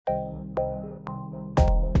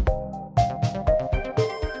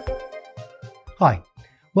Hi,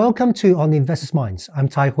 welcome to On the Investor's Minds. I'm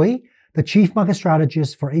Tai Hui, the Chief Market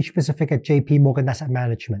Strategist for Asia Pacific at JP Morgan Asset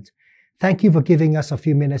Management. Thank you for giving us a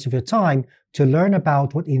few minutes of your time to learn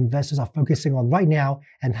about what investors are focusing on right now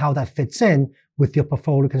and how that fits in with your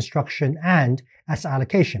portfolio construction and asset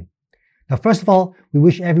allocation. Now, first of all, we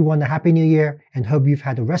wish everyone a happy new year and hope you've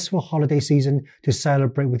had a restful holiday season to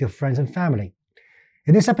celebrate with your friends and family.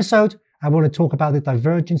 In this episode, I want to talk about the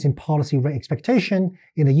divergence in policy rate expectation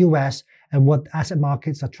in the US and what asset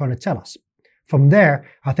markets are trying to tell us. From there,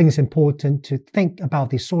 I think it's important to think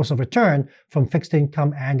about the source of return from fixed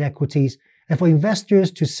income and equities and for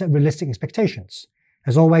investors to set realistic expectations.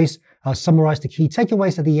 As always, I'll summarize the key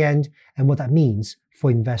takeaways at the end and what that means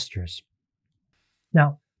for investors.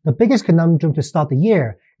 Now, the biggest conundrum to start the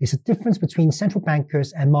year is the difference between central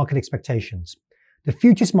bankers and market expectations. The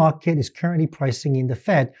futures market is currently pricing in the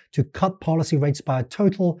Fed to cut policy rates by a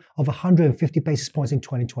total of 150 basis points in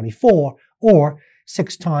 2024, or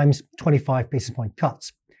 6 times 25 basis point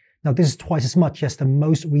cuts. Now, this is twice as much as the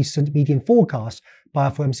most recent median forecast by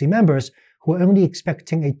FOMC members, who are only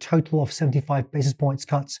expecting a total of 75 basis points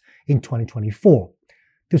cuts in 2024.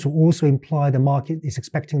 This will also imply the market is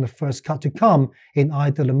expecting the first cut to come in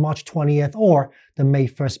either the March 20th or the May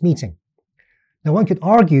 1st meeting. Now, one could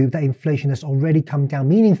argue that inflation has already come down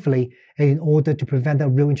meaningfully, and in order to prevent the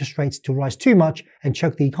real interest rates to rise too much and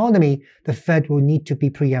choke the economy, the Fed will need to be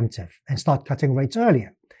preemptive and start cutting rates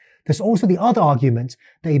earlier. There's also the other argument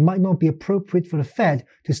that it might not be appropriate for the Fed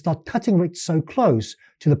to start cutting rates so close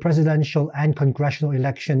to the presidential and congressional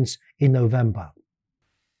elections in November.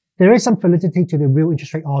 There is some validity to the real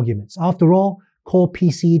interest rate arguments. After all, core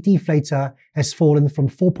PCE deflator has fallen from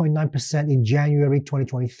 4.9% in January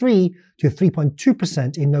 2023 to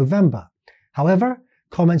 3.2% in November. However,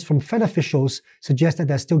 comments from Fed officials suggest that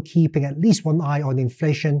they're still keeping at least one eye on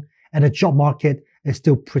inflation and the job market is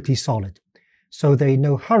still pretty solid. So they're in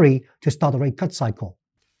no hurry to start a rate cut cycle.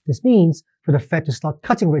 This means for the Fed to start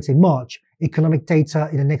cutting rates in March, economic data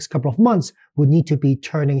in the next couple of months would need to be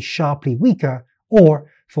turning sharply weaker or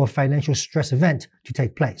for a financial stress event to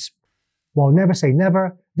take place. While never say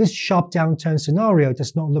never, this sharp downturn scenario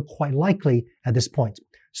does not look quite likely at this point.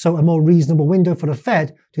 So a more reasonable window for the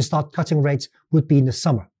Fed to start cutting rates would be in the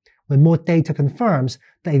summer, when more data confirms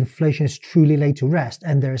that inflation is truly laid to rest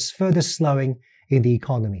and there is further slowing in the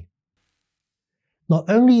economy. Not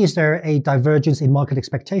only is there a divergence in market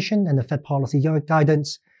expectation and the Fed policy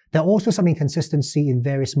guidance, there are also some inconsistency in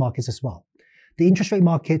various markets as well. The interest rate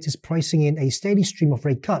market is pricing in a steady stream of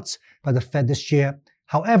rate cuts by the Fed this year.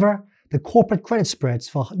 However, the corporate credit spreads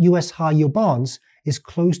for US high-yield bonds is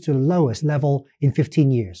close to the lowest level in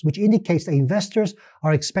 15 years, which indicates that investors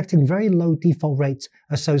are expecting very low default rates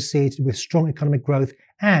associated with strong economic growth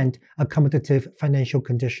and accommodative financial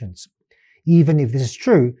conditions. Even if this is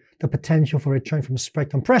true, the potential for return from spread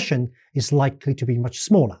compression is likely to be much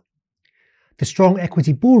smaller. The strong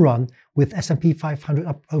equity bull run with S&P 500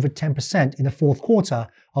 up over 10% in the fourth quarter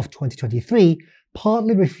of 2023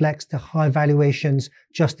 partly reflects the high valuations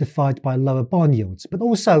justified by lower bond yields, but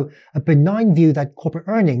also a benign view that corporate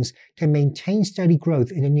earnings can maintain steady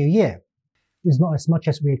growth in the new year. It's not as much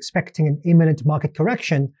as we're expecting an imminent market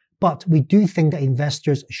correction, but we do think that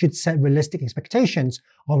investors should set realistic expectations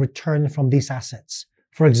on return from these assets.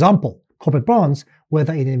 For example, corporate bonds,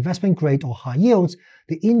 whether in investment grade or high yields,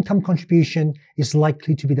 the income contribution is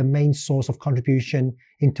likely to be the main source of contribution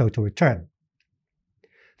in total return.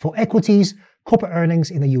 For equities, corporate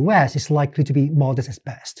earnings in the US is likely to be modest at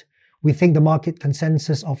best. We think the market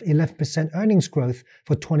consensus of 11% earnings growth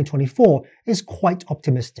for 2024 is quite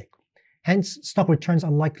optimistic. Hence, stock returns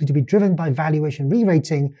are likely to be driven by valuation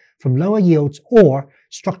re-rating from lower yields or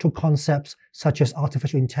structural concepts such as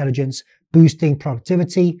artificial intelligence boosting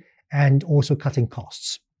productivity and also cutting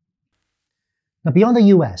costs. Now, beyond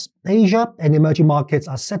the US, Asia and emerging markets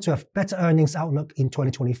are set to have better earnings outlook in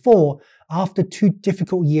 2024 after 2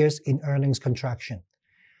 difficult years in earnings contraction.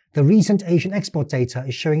 The recent Asian export data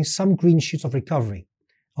is showing some green shoots of recovery.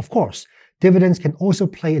 Of course, dividends can also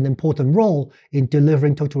play an important role in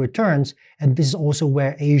delivering total returns, and this is also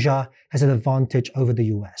where Asia has an advantage over the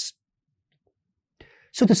US.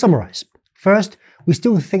 So to summarize, first, we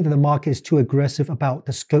still think that the market is too aggressive about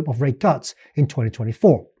the scope of rate cuts in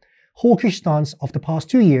 2024. Hawkish stance of the past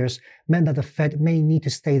 2 years meant that the Fed may need to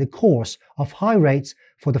stay the course of high rates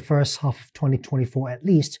for the first half of 2024 at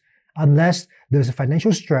least, unless there's a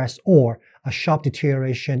financial stress or a sharp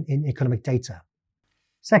deterioration in economic data.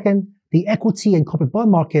 Second, the equity and corporate bond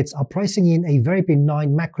markets are pricing in a very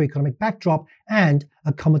benign macroeconomic backdrop and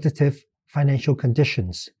accommodative financial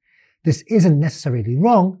conditions. This isn't necessarily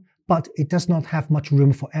wrong, but it does not have much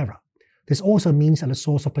room for error. this also means that the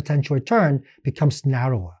source of potential return becomes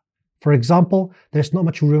narrower. For example, there's not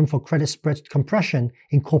much room for credit spread compression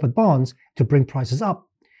in corporate bonds to bring prices up.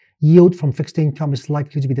 Yield from fixed income is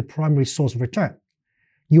likely to be the primary source of return.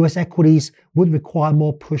 US equities would require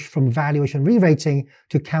more push from valuation re-rating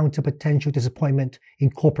to counter potential disappointment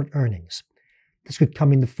in corporate earnings. This could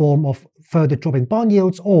come in the form of further dropping bond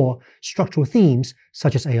yields or structural themes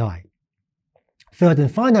such as AI. Third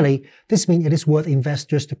and finally, this means it is worth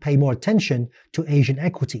investors to pay more attention to Asian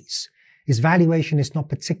equities. Its valuation is not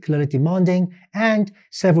particularly demanding, and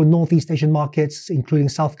several Northeast Asian markets, including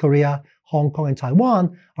South Korea, Hong Kong, and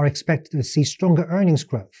Taiwan, are expected to see stronger earnings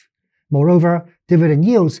growth. Moreover, dividend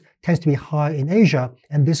yields tend to be high in Asia,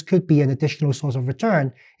 and this could be an additional source of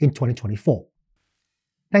return in 2024.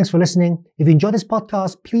 Thanks for listening. If you enjoyed this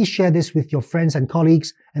podcast, please share this with your friends and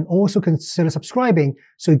colleagues, and also consider subscribing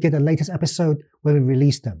so you get the latest episode when we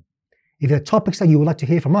release them. If there are topics that you would like to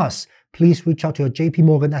hear from us, please reach out to your JP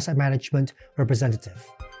Morgan Asset Management representative.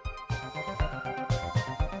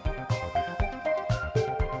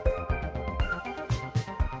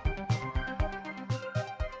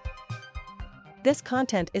 This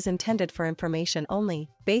content is intended for information only,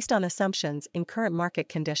 based on assumptions in current market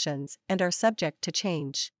conditions, and are subject to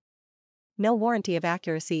change. No warranty of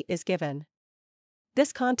accuracy is given.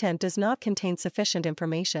 This content does not contain sufficient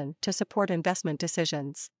information to support investment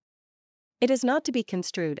decisions. It is not to be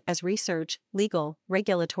construed as research, legal,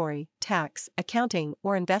 regulatory, tax, accounting,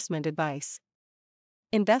 or investment advice.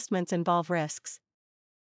 Investments involve risks.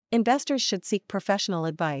 Investors should seek professional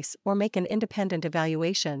advice or make an independent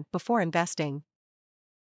evaluation before investing.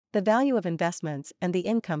 The value of investments and the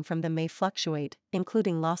income from them may fluctuate,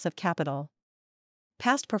 including loss of capital.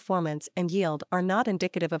 Past performance and yield are not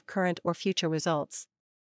indicative of current or future results.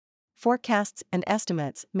 Forecasts and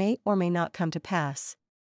estimates may or may not come to pass.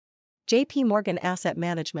 JP Morgan Asset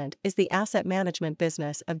Management is the asset management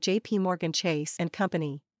business of JP Morgan Chase &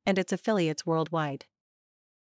 Company and its affiliates worldwide.